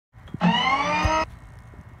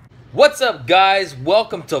What's up, guys?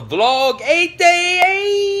 Welcome to vlog 8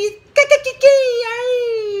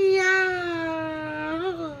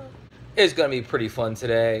 It's gonna be pretty fun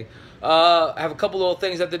today. I have a couple little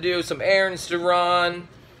things I have to do, some errands to run.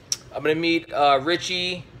 I'm gonna meet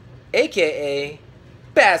Richie, aka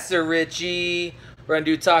Pastor Richie. We're gonna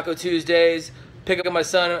do Taco Tuesdays. Pick up my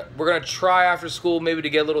son. We're gonna try after school maybe to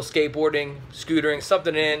get a little skateboarding, scootering,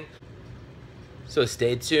 something in. So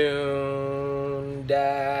stay tuned.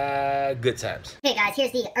 Good times. Hey guys,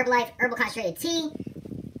 here's the Herbalife Herbal Concentrated Tea.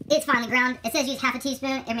 It's finely ground. It says use half a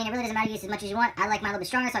teaspoon. I mean, it really doesn't matter. Use as much as you want. I like mine a little bit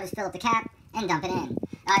stronger, so I just fill up the cap and dump it in.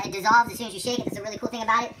 It dissolves as soon as you shake it. That's a really cool thing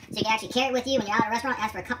about it. So you can actually carry it with you when you're out at a restaurant,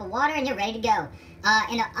 ask for a cup of water, and you're ready to go.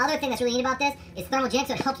 And the other thing that's really neat about this is thermogenic,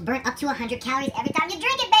 so it helps burn up to 100 calories every time you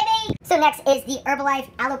drink it, baby! So next is the Herbalife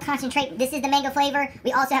Aloe Concentrate. This is the mango flavor.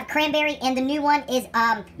 We also have cranberry, and the new one is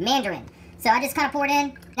mandarin. So I just kind of poured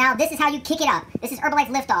in. Now, this is how you kick it up. This is Herbalife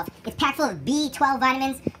Liftoff. It's packed full of B12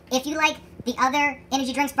 vitamins. If you like the other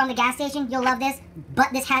energy drinks from the gas station, you'll love this.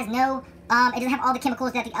 But this has no, it doesn't have all the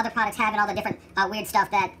chemicals that the other products have and all the different weird stuff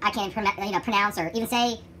that I can't pronounce or even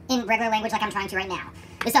say in regular language like I'm trying to right now.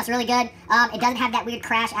 This stuff's really good. It doesn't have that weird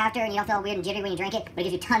crash after, and you don't feel weird and jittery when you drink it, but it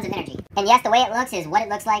gives you tons of energy. And yes, the way it looks is what it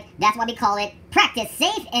looks like. That's why we call it Practice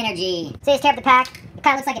Safe Energy. So you just tear up the pack. It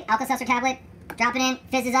kind of looks like an Alka-Seltzer tablet. Drop it in,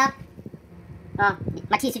 fizzes up. Oh,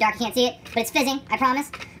 my tea's too dark, you can't see it, but it's fizzing, I promise.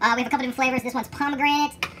 We have a couple different flavors. This one's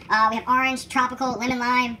pomegranate. We have orange, tropical, lemon,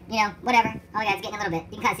 lime, you know, whatever. Oh yeah, it's getting a little bit.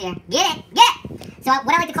 You can kind of see here. Get it! Get it! So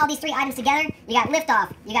what I like to call these three items together, you got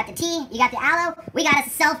Liftoff, you got the tea, you got the aloe, we got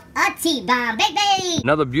ourselves a tea bomb, baby!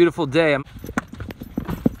 Another beautiful day. Alright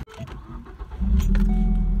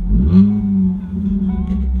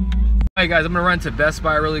guys, I'm gonna run to Best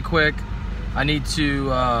Buy really quick. I need to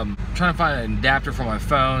try to find an adapter for my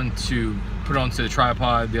phone to put onto the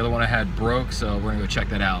tripod. The other one I had broke, so we're gonna go check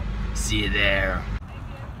that out. See you there.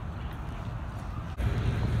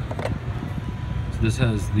 So this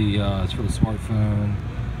has the, it's for the smartphone.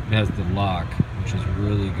 It has the lock, which is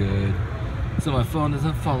really good. So my phone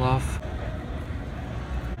doesn't fall off.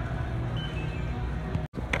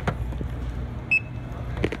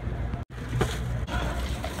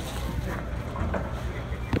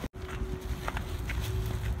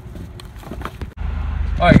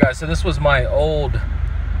 Alright guys, so this was my old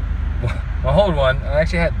one. I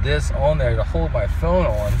actually had this on there to hold my phone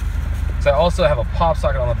on. So I also have a pop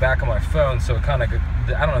socket on the back of my phone, so it kind of,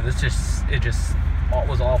 I don't know, it just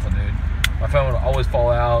was awful, dude. My phone would always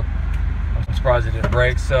fall out. I'm surprised it didn't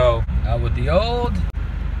break. So out with the old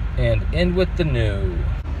and in with the new.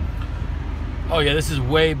 Oh yeah, this is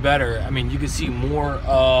way better. I mean, you can see more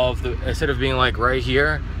of the, instead of being like right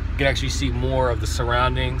here, you can actually see more of the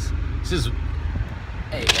surroundings. This is,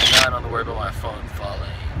 hey, I don't have to worry about my phone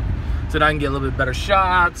falling. So that I can get a little bit better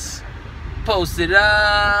shots. Post it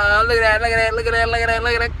up. Look at that, look at that, look at that, look at that,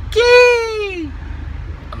 look at that. Key!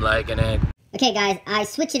 I'm liking it. Okay guys, I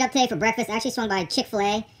switched it up today for breakfast. I actually swung by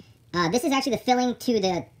Chick-fil-A. This is actually the filling to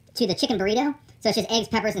the chicken burrito. So it's just eggs,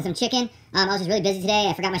 peppers, and some chicken. I was just really busy today.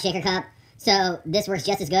 I forgot my shaker cup. So this works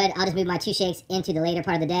just as good. I'll just move my 2 shakes into the later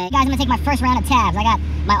part of the day. Guys, I'm gonna take my first round of tabs. I got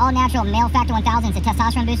my all-natural male factor 1000. It's a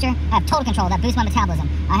testosterone booster. I have total control that boosts my metabolism.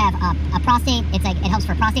 I have a prostate. It helps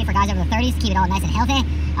for prostate for guys over the 30s to keep it all nice and healthy.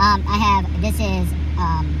 This is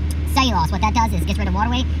cellulose. What that does is gets rid of water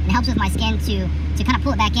weight and it helps with my skin to kind of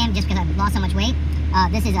pull it back in just because I've lost so much weight.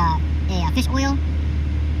 This is a fish oil.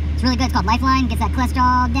 It's really good. It's called Lifeline. Gets that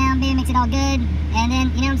cholesterol down, baby. Makes it all good. And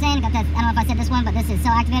then, you know what I'm saying? Got that, I don't know if I said this one, but this is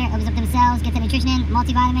cell activator. Opens up them cells, gets that nutrition in,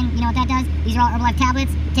 multivitamin. You know what that does? These are all Herbalife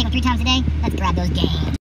tablets. Take them 3 times a day. Let's grab those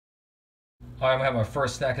gains. All right, I'm gonna have my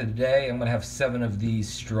first snack of the day. I'm gonna have 7 of these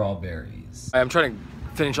strawberries. I'm trying to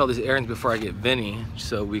finish all these errands before I get Vinny,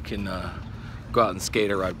 so we can go out and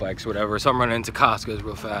skate or ride bikes or whatever. So I'm running into Costco's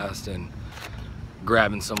real fast and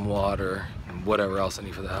grabbing some water and whatever else I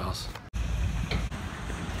need for the house.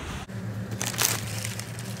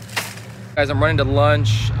 Guys, I'm running to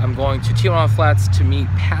lunch. I'm going to Tijuana Flats to meet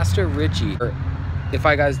Pastor Richie. If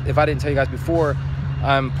I didn't tell you guys before,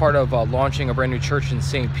 I'm part of launching a brand new church in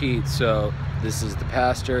St. Pete. So this is the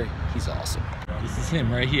pastor. He's awesome. This is him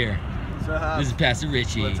right here. What's up? This is Pastor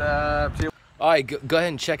Richie. What's up? All right, go ahead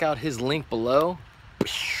and check out his link below.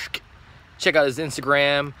 Check out his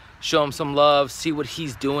Instagram. Show him some love. See what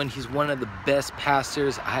he's doing. He's one of the best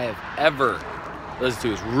pastors I have ever listened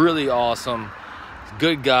to. He's really awesome.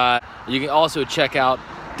 Good guy. You can also check out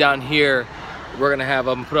down here, we're gonna have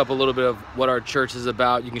put up a little bit of what our church is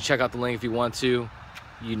about. You can check out the link if you want to.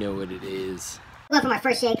 You know what it is. Well, for my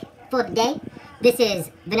first shake for the day, this is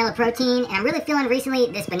vanilla protein, and I'm really feeling recently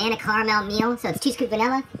this banana caramel meal. So it's 2 scoops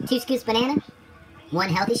vanilla, 2 scoops banana. one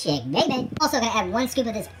healthy shake, baby. Also gonna add 1 scoop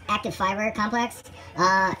of this active fiber complex.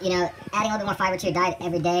 You know, adding a little bit more fiber to your diet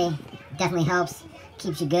every day definitely helps,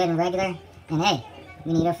 keeps you good and regular. And hey,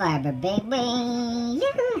 we need our fiber, baby.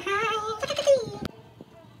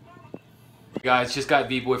 Guys, just got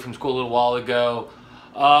V-Boy from school a little while ago.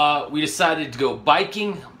 We decided to go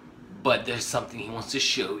biking, but there's something he wants to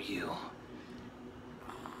show you.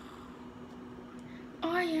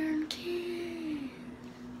 Iron Key.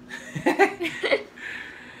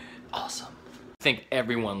 Awesome. I think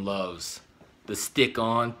everyone loves the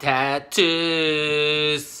stick-on tattoos.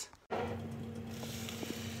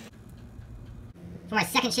 For my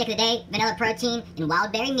second shake of the day, vanilla protein and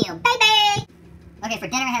wild berry meal, baby! Okay, for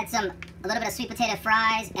dinner I had a little bit of sweet potato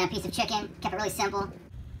fries and a piece of chicken. Kept it really simple.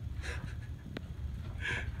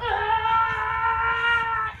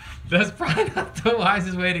 That's probably not the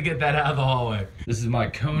wisest way to get that out of the hallway. This is my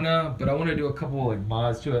Kona, but I want to do a couple like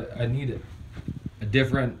mods to it. I need a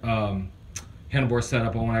different handlebar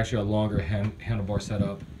setup. I want actually a longer handlebar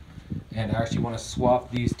setup, and I actually want to swap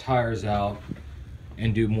these tires out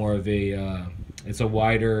and do more of a it's a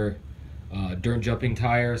wider dirt jumping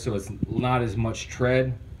tire, so it's not as much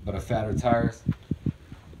tread, but a fatter tires.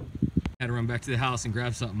 Had to run back to the house and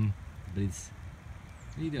grab something, but it's,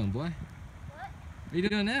 what are you doing, boy? What are you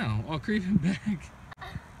doing now? All creeping back. I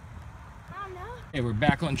don't know. Hey, we're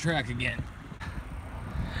back on track again.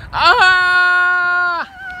 Ah!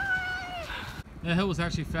 That hill was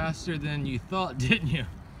actually faster than you thought, didn't you?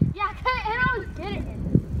 Yeah, and I was getting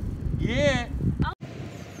it. Yeah.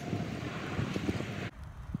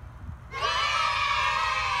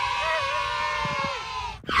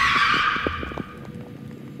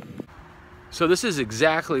 So this is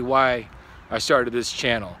exactly why I started this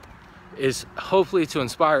channel, is hopefully to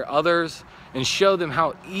inspire others and show them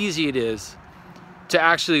how easy it is to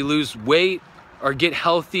actually lose weight or get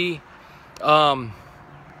healthy. I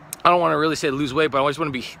don't want to really say lose weight, but I just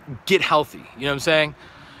want to get healthy. You know what I'm saying?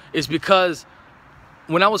 It's because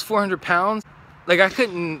when I was 400 pounds, like I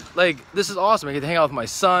couldn't, like, this is awesome. I get to hang out with my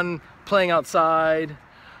son, playing outside,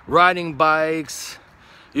 riding bikes,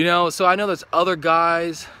 you know? So I know there's other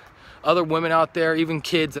guys, other women out there, even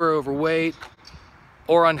kids that are overweight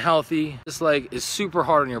or unhealthy. It's like, it's super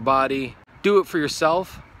hard on your body. Do it for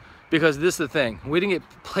yourself, because this is the thing. We didn't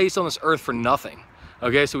get placed on this earth for nothing.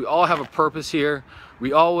 Okay, so we all have a purpose here.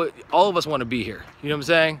 We all of us want to be here. You know what I'm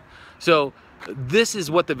saying? So this is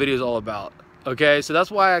what the video is all about. Okay, so that's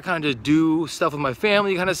why I kind of just do stuff with my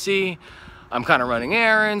family. You kind of see, I'm kind of running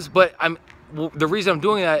errands, but the reason I'm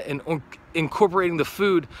doing that and incorporating the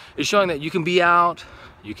food is showing that you can be out,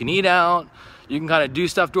 you can eat out, you can kind of do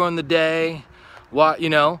stuff during the day. What, you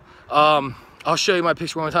know, I'll show you my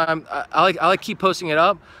picture one more time. I like keep posting it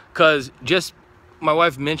up, because just my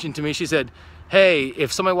wife mentioned to me, she said, hey,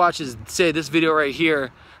 if somebody watches, say, this video right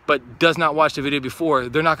here, but does not watch the video before,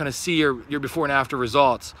 they're not gonna see your before and after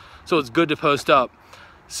results. So it's good to post up.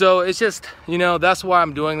 So it's just, you know, that's why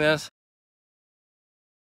I'm doing this.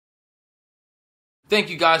 Thank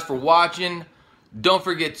you guys for watching. Don't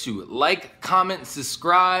forget to like, comment, and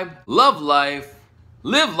subscribe. Love life.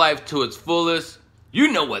 Live life to its fullest.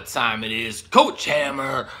 You know what time it is. Coach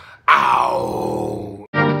Hammer. Ow.